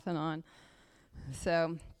and on.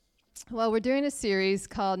 So, well, we're doing a series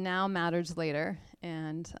called Now Matters Later,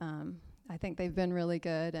 and I think they've been really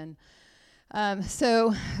good. And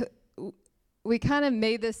we kind of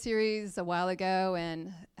made this series a while ago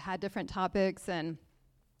and had different topics, and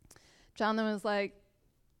Jonathan was like,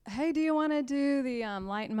 hey, do you want to do the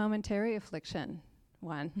light and momentary affliction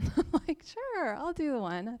one? I'm like, sure, I'll do the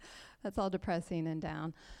one. That's all depressing and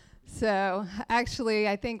down. So actually,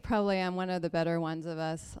 I think probably I'm one of the better ones of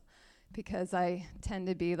us because I tend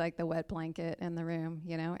to be like the wet blanket in the room.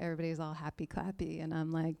 You know, everybody's all happy clappy, and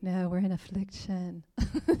I'm like, no, we're in affliction.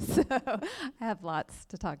 So I have lots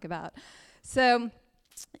to talk about. So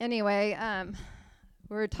anyway,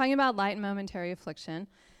 we're talking about light and momentary affliction.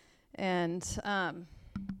 And,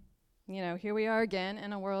 here we are again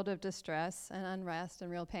in a world of distress and unrest and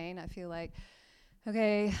real pain. I feel like,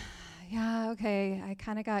 I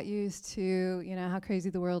kind of got used to, how crazy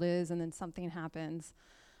the world is, and then something happens.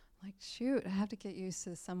 Like, shoot, I have to get used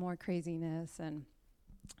to some more craziness. And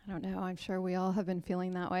I don't know, I'm sure we all have been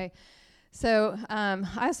feeling that way. So I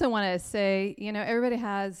also want to say, everybody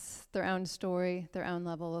has their own story, their own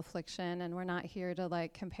level of affliction, and we're not here to,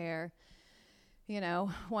 compare,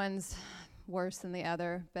 one's worse than the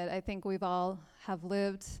other. But I think we've all have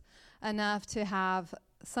lived enough to have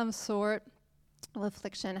some sort of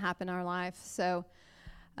affliction happen in our life. So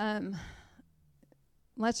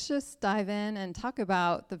let's just dive in and talk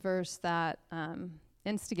about the verse that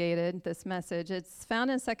instigated this message. It's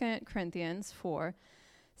found in 2 Corinthians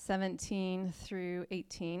 4:17 through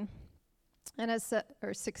 18, and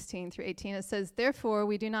or 16 through 18. It says, "Therefore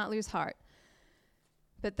we do not lose heart.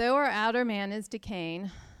 But though our outer man is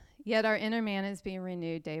decaying, yet our inner man is being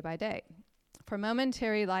renewed day by day. For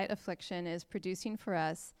momentary light affliction is producing for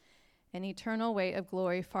us an eternal weight of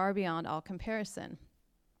glory far beyond all comparison.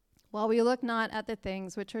 While we look not at the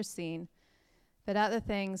things which are seen, but at the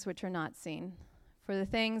things which are not seen. For the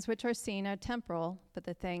things which are seen are temporal, but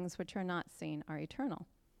the things which are not seen are eternal."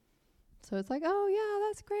 So it's like, oh yeah,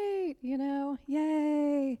 that's great,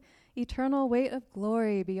 yay. Eternal weight of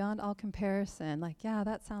glory beyond all comparison. Like, yeah,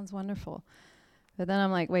 that sounds wonderful. But then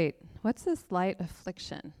I'm like, wait, what's this light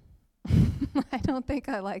affliction? I don't think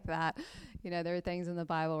I like that. There are things in the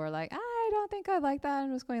Bible where I don't think I like that.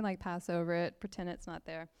 I'm just going to pass over it, pretend it's not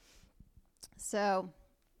there. So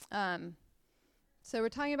we're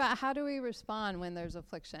talking about how do we respond when there's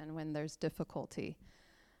affliction, when there's difficulty.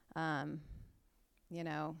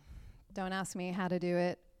 Don't ask me how to do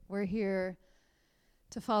it. We're here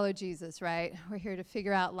to follow Jesus, right? We're here to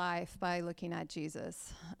figure out life by looking at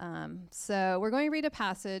Jesus. So we're going to read a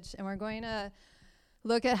passage, and we're going to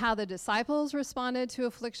look at how the disciples responded to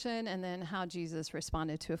affliction and then how Jesus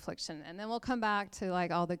responded to affliction. And then we'll come back to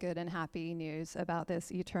all the good and happy news about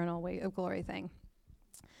this eternal weight of glory thing.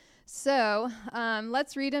 So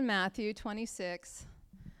let's read in Matthew 26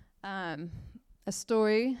 a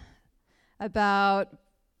story about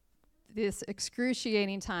this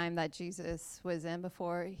excruciating time that Jesus was in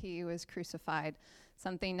before he was crucified,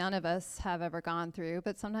 something none of us have ever gone through,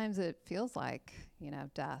 but sometimes it feels like,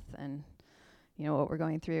 death and, what we're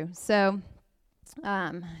going through. So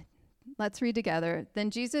let's read together. "Then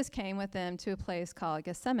Jesus came with them to a place called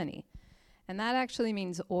Gethsemane," and that actually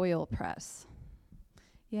means oil press.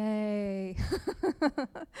 Yay.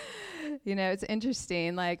 It's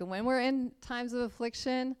interesting. When we're in times of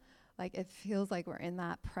affliction, it feels like we're in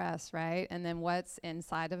that press, right? And then what's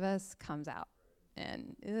inside of us comes out.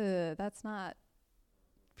 And that's not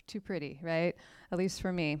too pretty, right? At least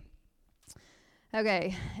for me.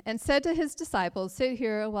 Okay. "And said to his disciples, 'Sit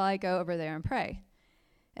here while I go over there and pray.'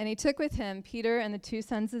 And he took with him Peter and the 2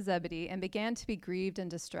 sons of Zebedee and began to be grieved and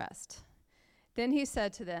distressed. Then he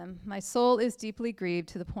said to them, 'My soul is deeply grieved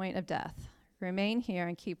to the point of death. Remain here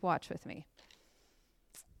and keep watch with me.'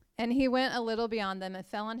 And he went a little beyond them and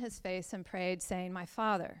fell on his face and prayed, saying, 'My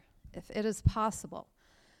Father, if it is possible,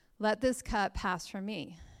 let this cup pass from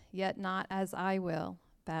me, yet not as I will,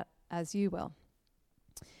 but as you will.'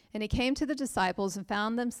 And he came to the disciples and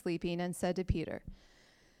found them sleeping and said to Peter,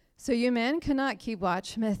 'So you men could not keep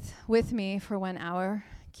watch with me for 1 hour?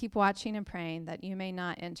 Keep watching and praying that you may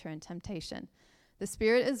not enter in temptation. The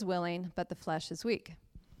spirit is willing, but the flesh is weak.'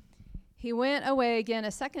 He went away again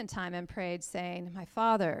a second time and prayed, saying, 'My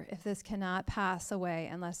Father, if this cannot pass away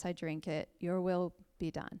unless I drink it, your will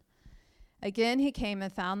be done.' Again he came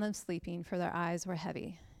and found them sleeping, for their eyes were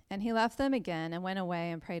heavy. And he left them again and went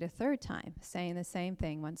away and prayed a third time, saying the same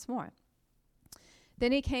thing once more.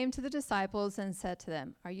 Then he came to the disciples and said to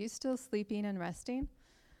them, 'Are you still sleeping and resting?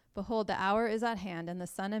 Behold, the hour is at hand, and the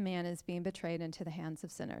Son of Man is being betrayed into the hands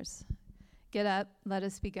of sinners. Get up, let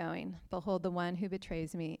us be going. Behold, the one who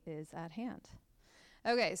betrays me is at hand.'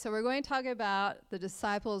 Okay, so we're going to talk about the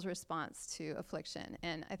disciples' response to affliction.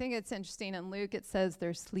 And I think it's interesting. In Luke, it says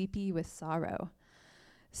they're sleepy with sorrow.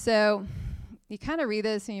 So you kind of read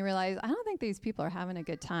this and you realize, I don't think these people are having a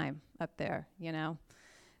good time up there, you know.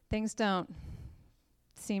 Things don't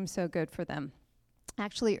seem so good for them.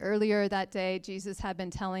 Actually, earlier that day, Jesus had been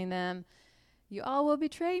telling them, you all will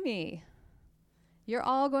betray me. You're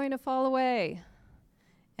all going to fall away.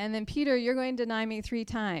 And then, Peter, you're going to deny me 3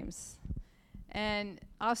 times. And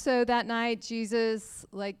also that night, Jesus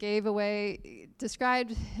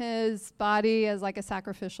described his body as like a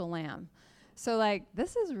sacrificial lamb. So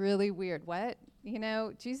this is really weird. What? You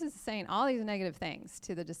know, Jesus is saying all these negative things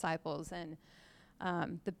to the disciples, and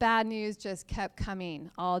the bad news just kept coming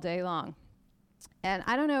all day long. And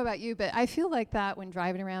I don't know about you, but I feel like that when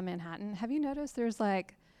driving around Manhattan. Have you noticed there's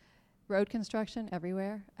road construction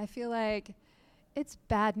everywhere? I feel like it's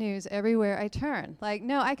bad news everywhere I turn.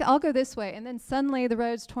 I'll go this way, and then suddenly the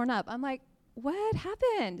road's torn up. I'm like, what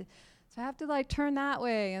happened? So I have to turn that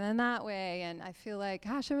way and then that way, and I feel like,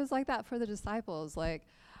 gosh, it was like that for the disciples. I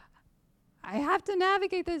have to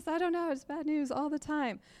navigate this. I don't know. It's bad news all the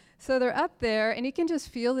time. So they're up there, and you can just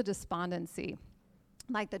feel the despondency,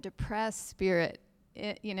 the depressed spirit,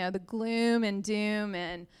 the gloom and doom,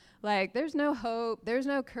 and there's no hope, there's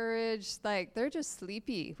no courage. They're just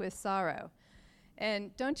sleepy with sorrow.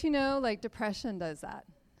 And don't you know, depression does that?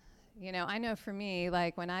 You know, I know for me,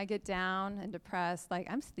 when I get down and depressed,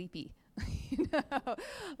 I'm sleepy.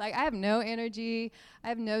 I have no energy. I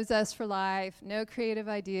have no zest for life, no creative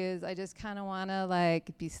ideas. I just kind of want to,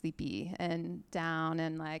 be sleepy and down.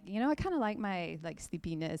 And, I kind of like my,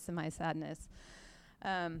 sleepiness and my sadness.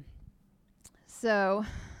 So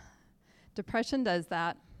depression does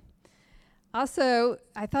that. Also,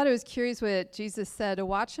 I thought it was curious what Jesus said, to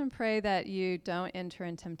watch and pray that you don't enter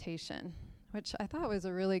in temptation, which I thought was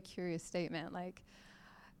a really curious statement.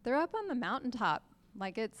 They're up on the mountaintop,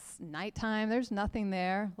 it's nighttime, there's nothing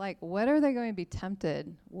there. What are they going to be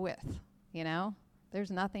tempted with? You know,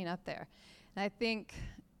 there's nothing up there. And I think,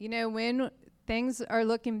 when things are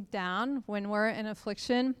looking down, when we're in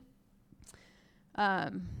affliction,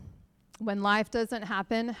 when life doesn't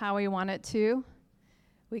happen how we want it to,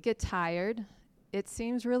 we get tired. It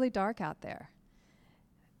seems really dark out there.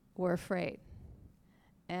 We're afraid.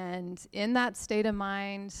 And in that state of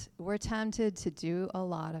mind, we're tempted to do a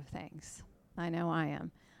lot of things. I know I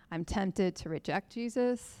am. I'm tempted to reject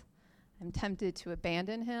Jesus. I'm tempted to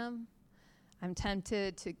abandon him. I'm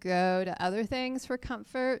tempted to go to other things for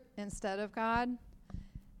comfort instead of God.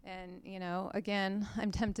 And, again,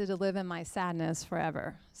 I'm tempted to live in my sadness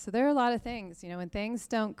forever. So there are a lot of things, when things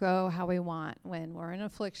don't go how we want, when we're in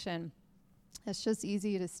affliction, it's just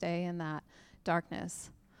easy to stay in that darkness.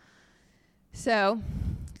 So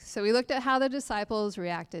we looked at how the disciples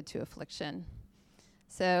reacted to affliction.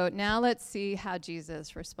 So now let's see how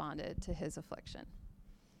Jesus responded to his affliction.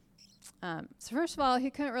 So first of all, he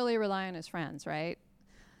couldn't really rely on his friends, right?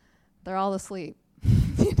 They're all asleep.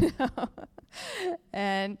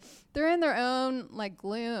 And they're in their own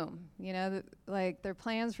gloom, their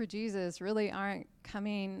plans for Jesus really aren't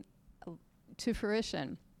coming to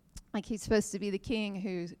fruition. He's supposed to be the king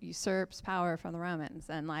who usurps power from the Romans,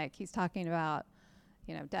 and he's talking about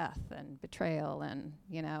death and betrayal, and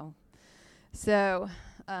so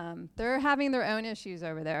they're having their own issues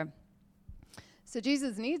over there. So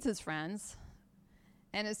Jesus needs his friends,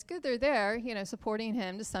 and it's good they're there, supporting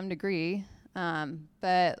him to some degree.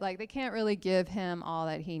 But they can't really give him all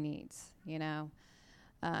that he needs,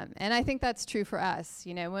 and I think that's true for us.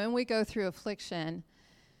 When we go through affliction,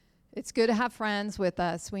 it's good to have friends with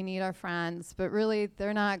us. We need our friends, but really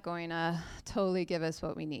they're not going to totally give us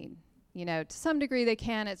what we need. To some degree they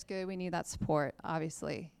can. It's good. We need that support,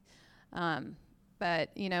 obviously. But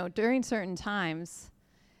during certain times,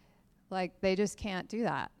 they just can't do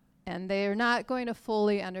that, and they're not going to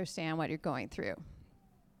fully understand what you're going through.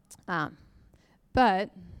 But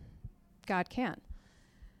God can.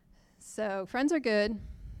 So friends are good.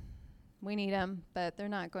 We need them, but they're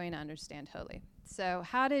not going to understand totally. So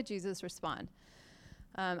how did Jesus respond?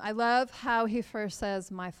 I love how he first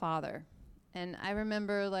says, my Father. And I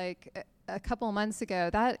remember a couple of months ago,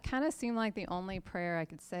 that kind of seemed like the only prayer I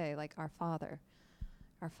could say, our Father.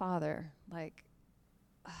 Our Father.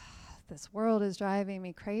 This world is driving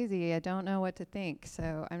me crazy. I don't know what to think.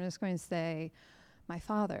 So I'm just going to say, my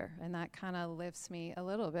Father, and that kind of lifts me a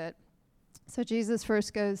little bit. So Jesus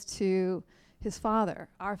first goes to his Father,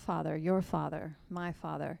 our Father, your Father, my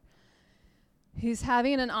Father. He's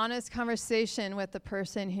having an honest conversation with the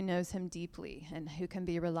person who knows him deeply and who can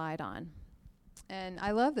be relied on. And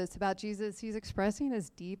I love this about Jesus. He's expressing his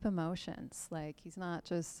deep emotions. Like, he's not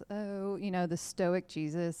just, the stoic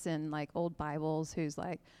Jesus in like old Bibles who's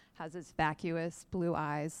like has his vacuous blue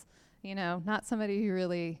eyes, not somebody who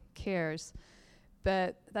really cares.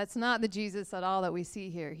 But that's not the Jesus at all that we see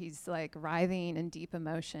here. He's like writhing in deep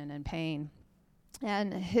emotion and pain.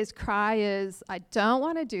 And his cry is, I don't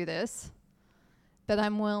want to do this, but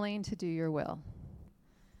I'm willing to do your will.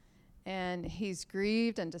 And he's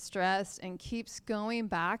grieved and distressed and keeps going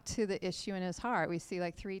back to the issue in his heart. We see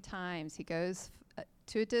like 3 times. He goes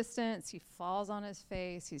to a distance. He falls on his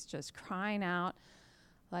face. He's just crying out,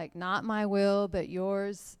 like, not my will, but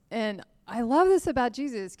yours. And I love this about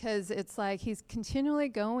Jesus because it's like he's continually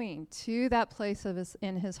going to that place of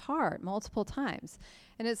in his heart multiple times.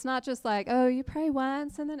 And it's not just like, oh, you pray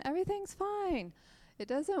once and then everything's fine. It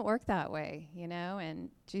doesn't work that way, and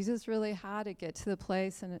Jesus really had to get to the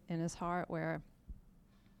place in his heart where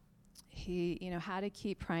he, had to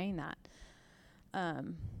keep praying that.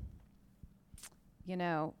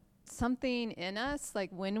 Something in us, like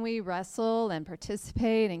when we wrestle and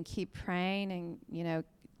participate and keep praying and,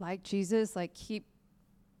 like Jesus, like keep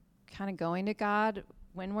kind of going to God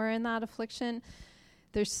when we're in that affliction,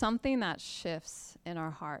 there's something that shifts in our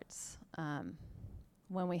hearts.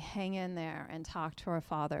 When we hang in there and talk to our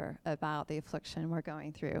Father about the affliction we're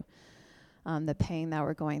going through, the pain that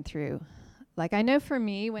we're going through. Like, I know for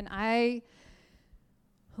me, when I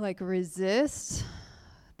resist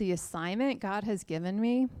the assignment God has given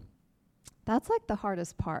me, that's like the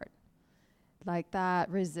hardest part. Like that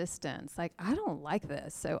resistance, like, I don't like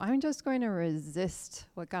this, so I'm just going to resist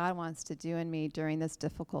what God wants to do in me during this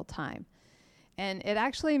difficult time. And it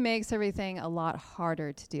actually makes everything a lot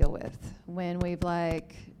harder to deal with when we've kind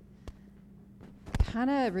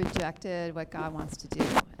of rejected what God wants to do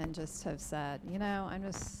and just have said, I'm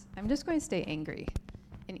just going to stay angry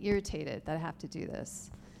and irritated that I have to do this.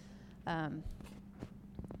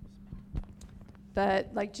 But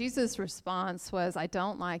like Jesus' response was, I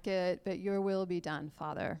don't like it, but your will be done,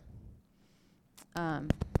 Father.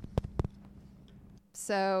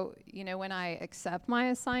 So, when I accept my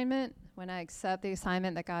assignment, when I accept the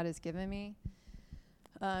assignment that God has given me,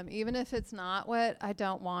 even if it's not what I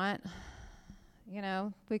don't want,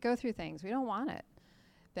 we go through things. We don't want it.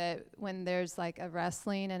 But when there's like a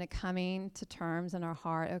wrestling and a coming to terms in our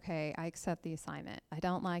heart, okay, I accept the assignment. I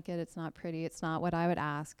don't like it. It's not pretty. It's not what I would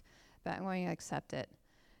ask, but I'm going to accept it.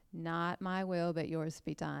 Not my will, but yours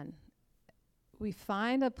be done. We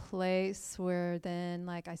find a place where then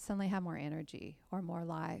like I suddenly have more energy or more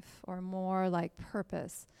life or more like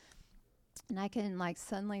purpose. And I can like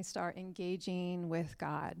suddenly start engaging with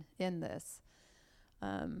God in this.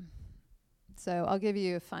 So I'll give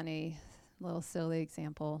you a funny little silly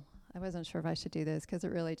example. I wasn't sure if I should do this because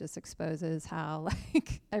it really just exposes how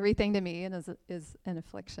like everything to me is an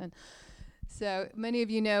affliction. So many of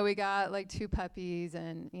you know we got like 2 puppies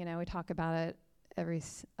and, we talk about it every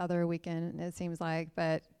other weekend, it seems like,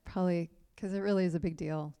 but probably because it really is a big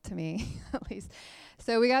deal to me, at least.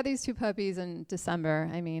 So we got these 2 puppies in December.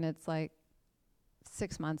 I mean, it's like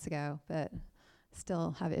 6 months ago, but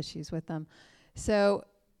still have issues with them. So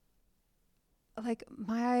like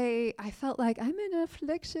I felt like I'm in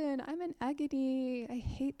affliction. I'm in agony. I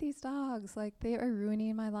hate these dogs. Like they are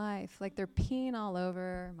ruining my life. Like they're peeing all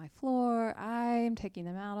over my floor. I'm taking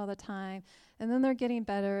them out all the time. And then they're getting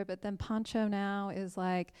better. But then Pancho now is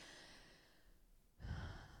like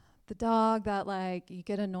the dog that like you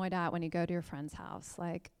get annoyed at when you go to your friend's house.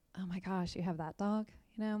 Like, oh my gosh, you have that dog?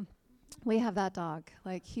 We have that dog.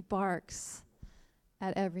 Like he barks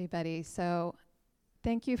at everybody. So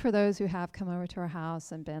thank you for those who have come over to our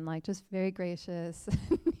house and been like just very gracious,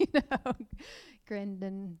 grinned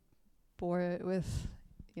and bore it with,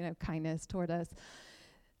 kindness toward us.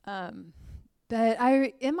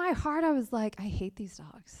 But in my heart, I was like, I hate these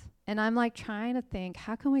dogs. And I'm like trying to think,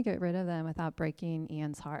 how can we get rid of them without breaking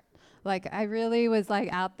Ian's heart? Like I really was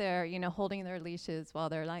like out there, holding their leashes while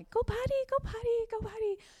they're like, go potty, go potty, go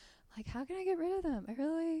potty. Like, how can I get rid of them? I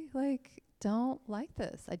really don't like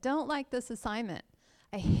this. I don't like this assignment.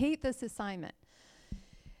 I hate this assignment.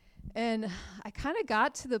 And I kind of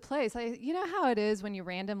got to the place, you know how it is when you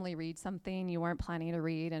randomly read something you weren't planning to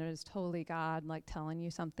read and it was totally God like telling you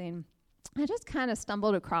something. I just kind of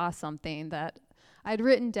stumbled across something that I'd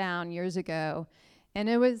written down years ago, and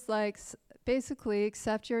it was like basically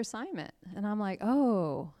accept your assignment. And I'm like,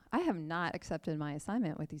 oh, I have not accepted my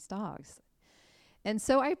assignment with these dogs. And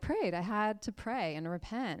so I prayed. I had to pray and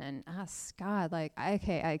repent and ask God, like,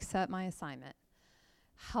 okay, I accept my assignment.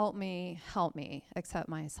 Help me accept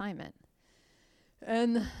my assignment.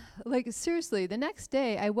 And like, seriously, the next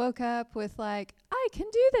day I woke up with like, I can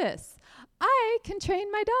do this. I can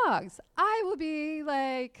train my dogs. I will be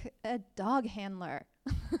like a dog handler.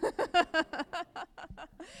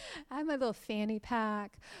 I have my little fanny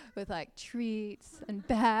pack with like treats and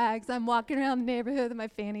bags. I'm walking around the neighborhood with my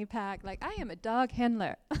fanny pack. Like, I am a dog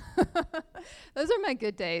handler. Those are my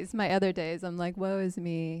good days. My other days, I'm like, woe is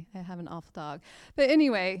me. I have an awful dog. But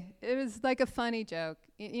anyway, it was like a funny joke.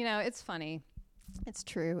 You know, it's funny. It's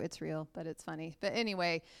true. It's real, but it's funny. But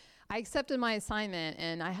anyway, I accepted my assignment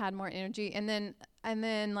and I had more energy. And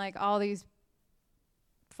then like all these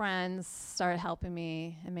friends started helping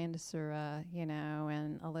me, Amanda Sura, you know,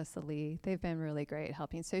 and Alyssa Lee. They've been really great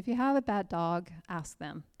helping. So if you have a bad dog, ask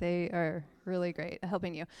them. They are really great at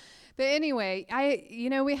helping you. But anyway,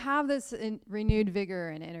 we have this renewed vigor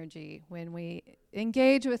and energy when we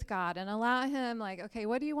engage with God and allow him, like, okay,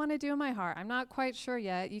 what do you want to do in my heart? I'm not quite sure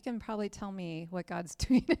yet. You can probably tell me what God's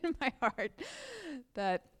doing in my heart.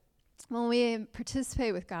 But when we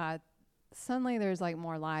participate with God, suddenly there's like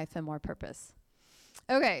more life and more purpose.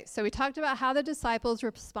 Okay, so we talked about how the disciples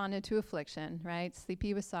responded to affliction, right?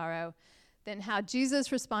 Sleepy with sorrow. Then how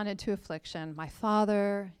Jesus responded to affliction. My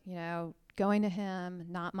Father, you know, going to him,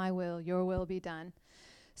 not my will, your will be done.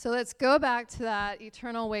 So let's go back to that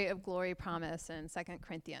eternal weight of glory promise in 2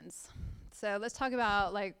 Corinthians. So let's talk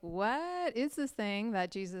about, like, what is this thing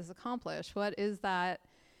that Jesus accomplished? What is that,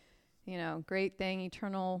 you know, great thing,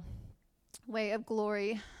 eternal weight of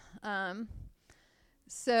glory?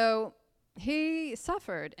 So he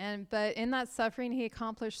suffered, but in that suffering, he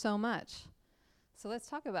accomplished so much. So let's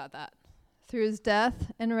talk about that. Through his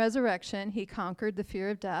death and resurrection, he conquered the fear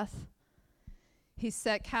of death. He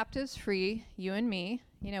set captives free, you and me.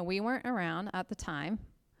 You know, we weren't around at the time.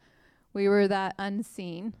 We were that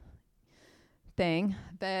unseen thing.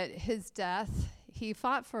 But his death, he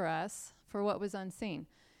fought for us for what was unseen.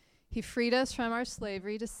 He freed us from our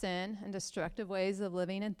slavery to sin and destructive ways of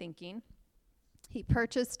living and thinking. He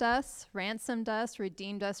purchased us, ransomed us,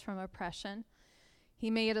 redeemed us from oppression.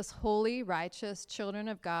 He made us holy, righteous children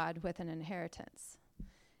of God with an inheritance.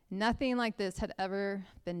 Nothing like this had ever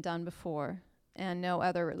been done before, and no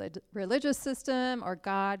other religious system or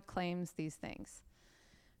God claims these things.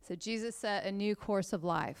 So Jesus set a new course of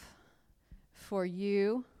life for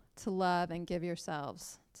you to love and give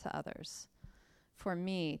yourselves to others, for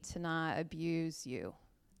me to not abuse you,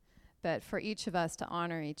 but for each of us to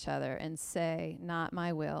honor each other and say, not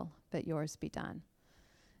my will, but yours be done.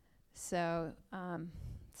 So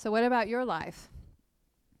what about your life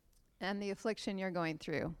and the affliction you're going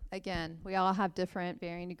through? Again, we all have different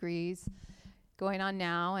varying degrees going on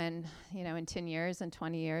now and, you know, in 10 years and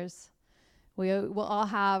 20 years. We'll all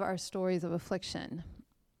have our stories of affliction.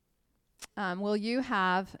 Will you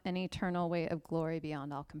have an eternal weight of glory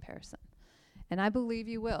beyond all comparison? And I believe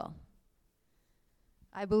you will.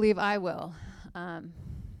 I believe I will.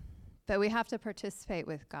 But we have to participate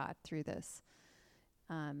with God through this.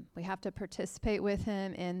 We have to participate with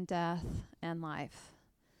him in death and life.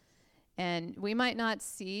 And we might not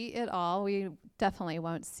see it all. We definitely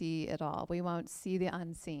won't see it all. We won't see the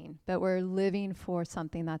unseen. But we're living for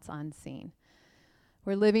something that's unseen.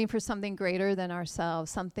 We're living for something greater than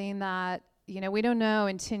ourselves, something that, you know, we don't know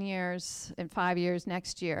in 10 years, in 5 years,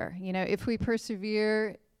 next year. You know, if we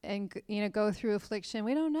persevere and, you know, go through affliction,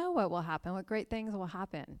 we don't know what will happen, what great things will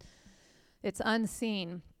happen. It's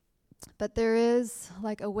unseen. But there is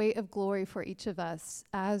like a weight of glory for each of us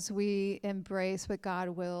as we embrace what God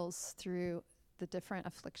wills through the different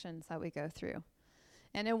afflictions that we go through.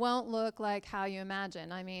 And it won't look like how you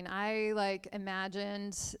imagine. I mean, I like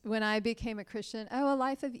imagined when I became a Christian, a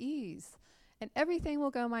life of ease. And everything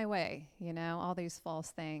will go my way, you know, all these false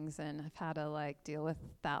things. And I've had to like deal with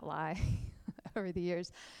that lie over the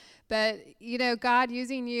years. But, you know, God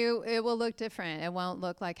using you, it will look different. It won't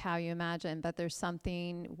look like how you imagine, but there's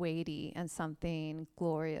something weighty and something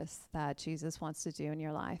glorious that Jesus wants to do in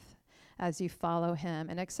your life as you follow him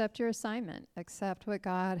and accept your assignment, accept what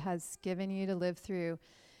God has given you to live through,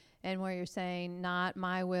 and where you're saying, not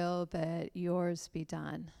my will, but yours be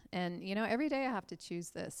done. And, you know, every day I have to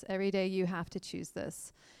choose this. Every day you have to choose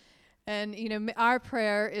this. And, you know, our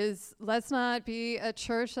prayer is, let's not be a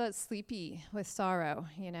church that's sleepy with sorrow.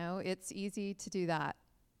 You know, it's easy to do that.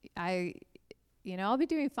 I'll be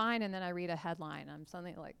doing fine, and then I read a headline. I'm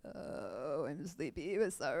suddenly like, oh, I'm sleepy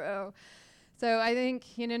with sorrow. So I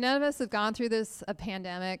think, you know, none of us have gone through a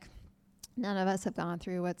pandemic. None of us have gone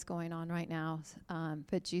through what's going on right now,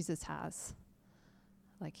 but Jesus has.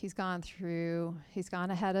 Like, he's gone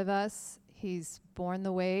ahead of us. He's borne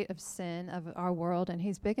the weight of sin of our world, and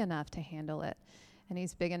he's big enough to handle it. And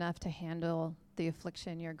he's big enough to handle the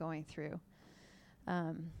affliction you're going through.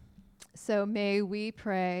 So may we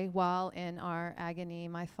pray while in our agony,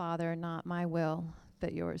 my Father, not my will,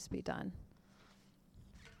 but yours be done.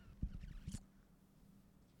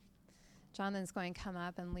 Jonathan's going to come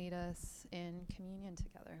up and lead us in communion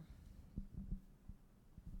together.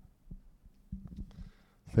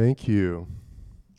 Thank you.